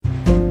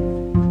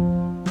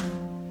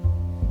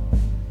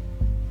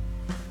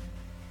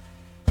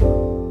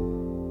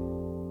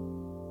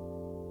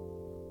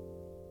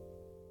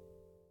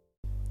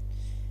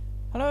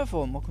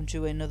everyone, welcome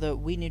to another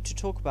We Need to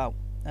Talk About,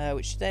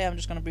 which today I'm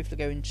just going to briefly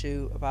go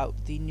into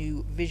about the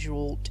new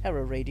Visual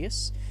Terror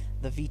Radius,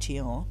 the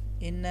VTR,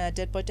 in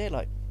Dead by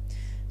Daylight.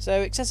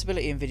 So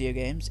accessibility in video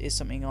games is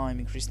something I'm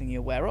increasingly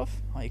aware of.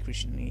 I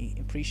increasingly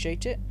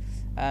appreciate it.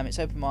 It's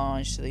opened my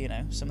eyes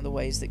to some of the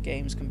ways that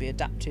games can be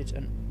adapted,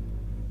 and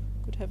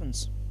good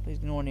heavens, please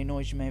ignore any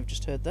noise you may have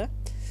just heard there.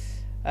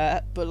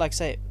 But like I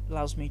say, it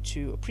allows me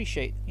to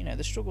appreciate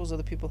the struggles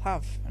other people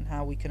have and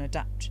how we can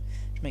adapt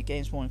to make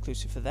games more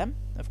inclusive for them.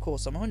 Of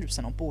course, I'm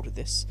 100% on board with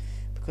this,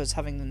 because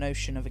having the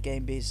notion of a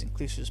game be as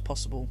inclusive as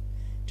possible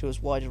to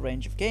as wide a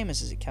range of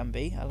gamers as it can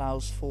be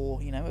allows for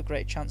a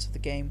great chance of the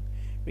game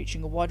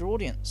reaching a wider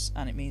audience,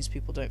 and it means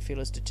people don't feel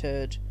as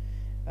deterred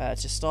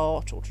to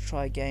start or to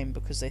try a game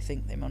because they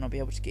think they might not be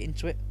able to get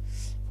into it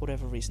for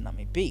whatever reason that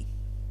may be.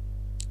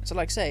 So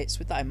like I say, it's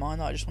with that in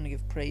mind that I just want to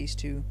give praise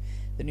to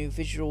the new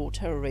Visual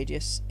Terror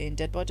Radius in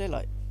Dead by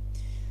Daylight.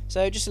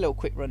 So just a little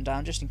quick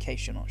rundown, just in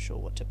case you're not sure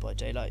what Dead by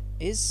Daylight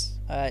is.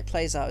 It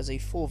plays out as a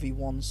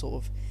 4v1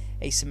 sort of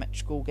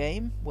asymmetrical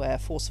game where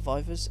 4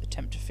 survivors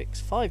attempt to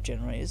fix 5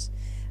 generators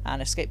and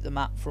escape the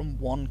map from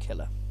 1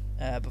 killer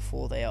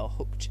before they are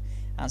hooked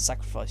and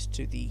sacrificed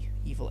to the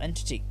evil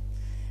entity.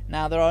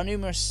 Now there are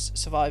numerous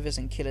survivors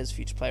and killers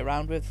for you to play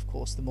around with. Of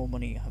course, the more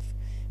money you have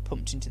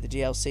pumped into the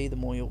DLC, the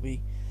more you'll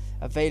be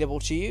available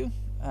to you,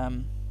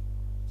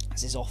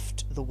 as is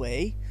oft the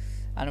way.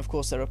 And of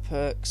course there are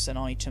perks and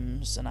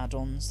items and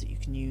add-ons that you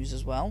can use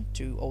as well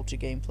to alter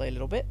gameplay a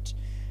little bit.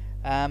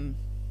 Now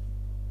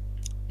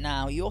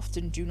you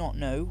often do not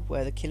know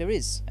where the killer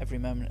is every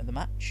moment of the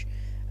match.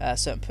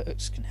 Certain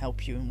perks can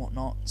help you and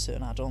whatnot,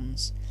 certain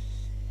add-ons.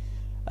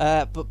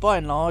 But by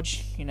and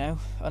large,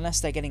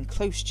 unless they're getting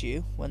close to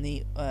you when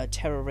the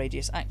terror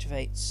radius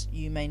activates,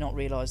 you may not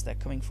realise they're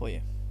coming for you.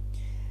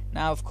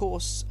 Now of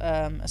course,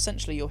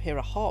 essentially you'll hear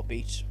a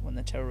heartbeat when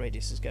the terror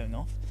radius is going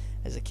off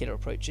as the killer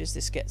approaches.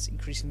 This gets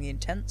increasingly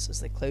intense as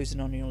they close in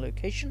on your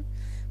location.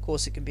 Of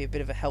course, it can be a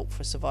bit of a help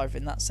for a survivor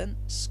in that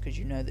sense, because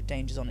you know that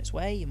danger's on its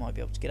way. You might be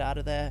able to get out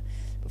of there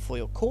before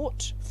you're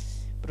caught.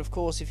 But of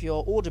course, if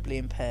you're audibly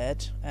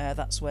impaired,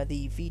 that's where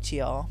the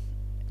VTR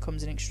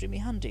comes in extremely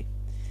handy.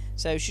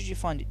 So should you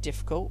find it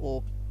difficult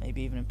or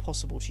maybe even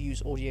impossible to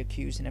use audio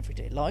cues in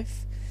everyday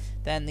life,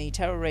 then the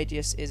terror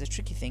radius is a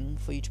tricky thing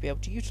for you to be able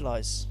to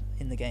utilise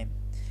in the game,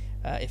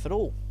 if at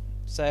all.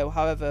 So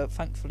however,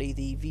 thankfully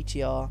the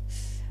VTR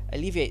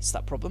alleviates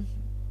that problem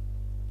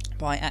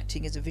by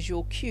acting as a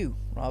visual cue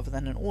rather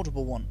than an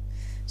audible one.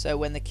 So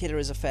when the killer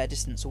is a fair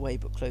distance away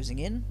but closing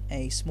in,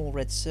 a small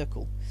red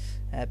circle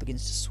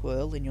begins to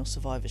swirl in your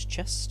survivor's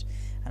chest,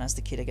 and as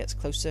the killer gets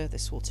closer,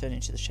 this will turn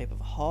into the shape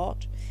of a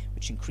heart,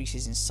 which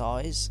increases in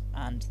size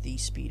and the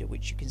speed at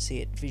which you can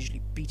see it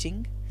visually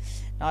beating.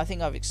 Now I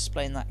think I've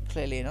explained that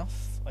clearly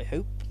enough, I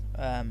hope.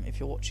 If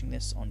you're watching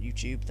this on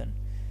YouTube, then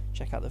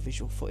check out the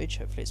visual footage,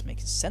 hopefully it's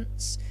making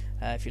sense.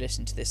 If you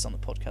listen to this on the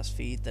podcast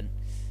feed, then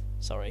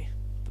sorry,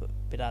 but a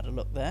bit out of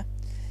luck there.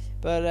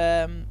 But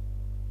I'm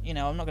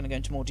not going to go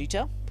into more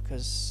detail,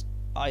 because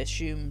I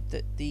assume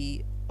that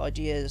the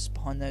ideas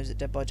behind those at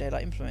Dead by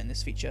Daylight implementing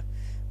this feature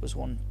was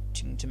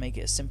wanting to make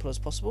it as simple as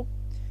possible,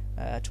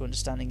 to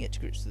understanding it to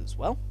grips with as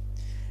well.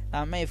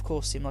 Now it may of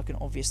course seem like an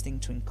obvious thing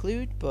to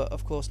include, but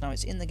of course now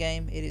it's in the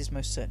game, it is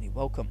most certainly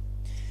welcome.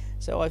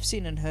 So I've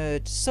seen and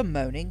heard some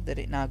moaning that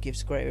it now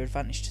gives greater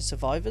advantage to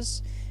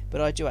survivors, but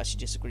I do actually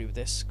disagree with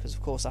this, because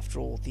of course after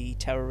all the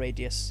terror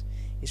radius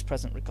is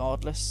present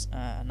regardless,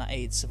 and that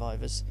aids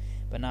survivors,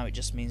 but now it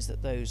just means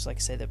that those, like I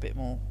say, they're a bit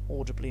more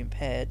audibly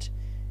impaired,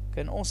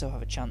 can also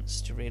have a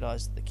chance to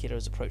realise that the killer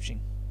is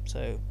approaching.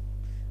 So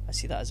I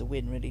see that as a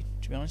win, really,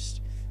 to be honest.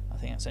 I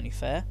think that's only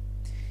fair.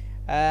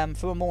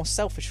 From a more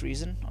selfish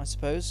reason, I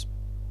suppose,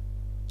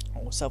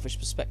 or selfish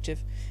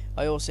perspective,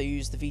 I also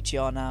use the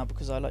VTR now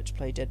because I like to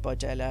play Dead by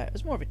Daylight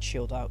as more of a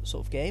chilled out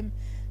sort of game.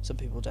 Some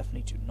people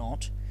definitely do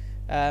not.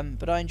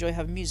 But I enjoy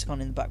having music on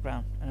in the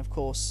background, and of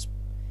course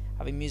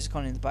having music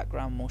on in the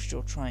background whilst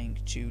you're trying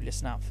to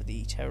listen out for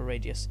the terror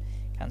radius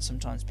can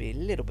sometimes be a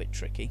little bit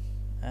tricky,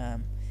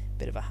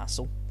 bit of a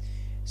hassle.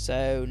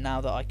 So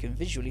now that I can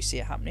visually see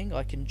it happening,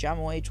 I can jam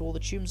away to all the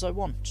tunes I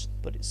want,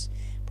 but it's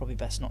probably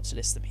best not to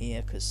list them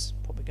here, because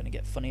I'm probably going to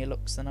get funnier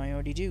looks than I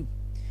already do.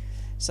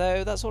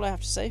 So that's all I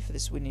have to say for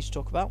this We Need to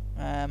Talk About.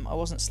 I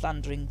wasn't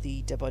slandering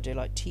the Dead by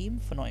Daylight team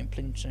for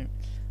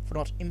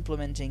not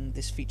implementing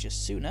this feature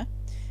sooner,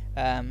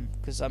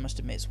 because I must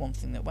admit it's one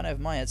thing that went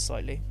over my head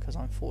slightly, because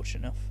I'm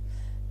fortunate enough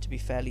to be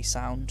fairly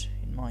sound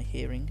in my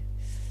hearing.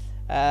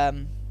 But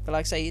like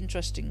I say,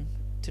 interesting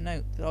to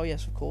note that, oh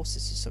yes, of course,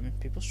 this is something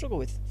people struggle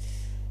with.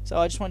 So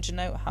I just wanted to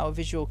note how a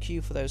visual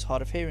cue for those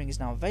hard of hearing is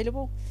now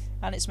available,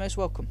 and it's most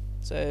welcome.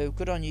 So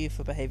good on you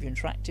for Behaviour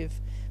Interactive,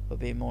 for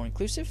being more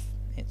inclusive.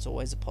 It's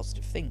always a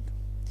positive thing.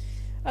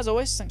 As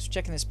always, thanks for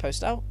checking this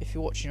post out. If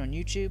you're watching on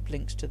YouTube,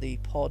 links to the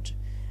pod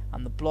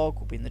and the blog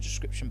will be in the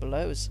description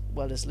below, as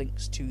well as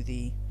links to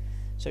the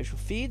social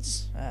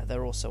feeds.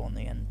 They're also on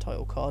the end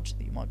title card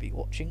that you might be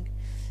watching.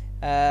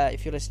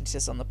 If you're listening to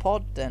this on the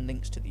pod, then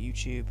links to the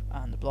YouTube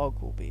and the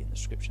blog will be in the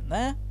description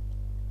there.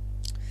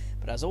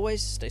 But as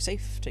always, stay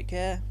safe, take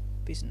care,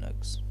 peace and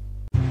nugs.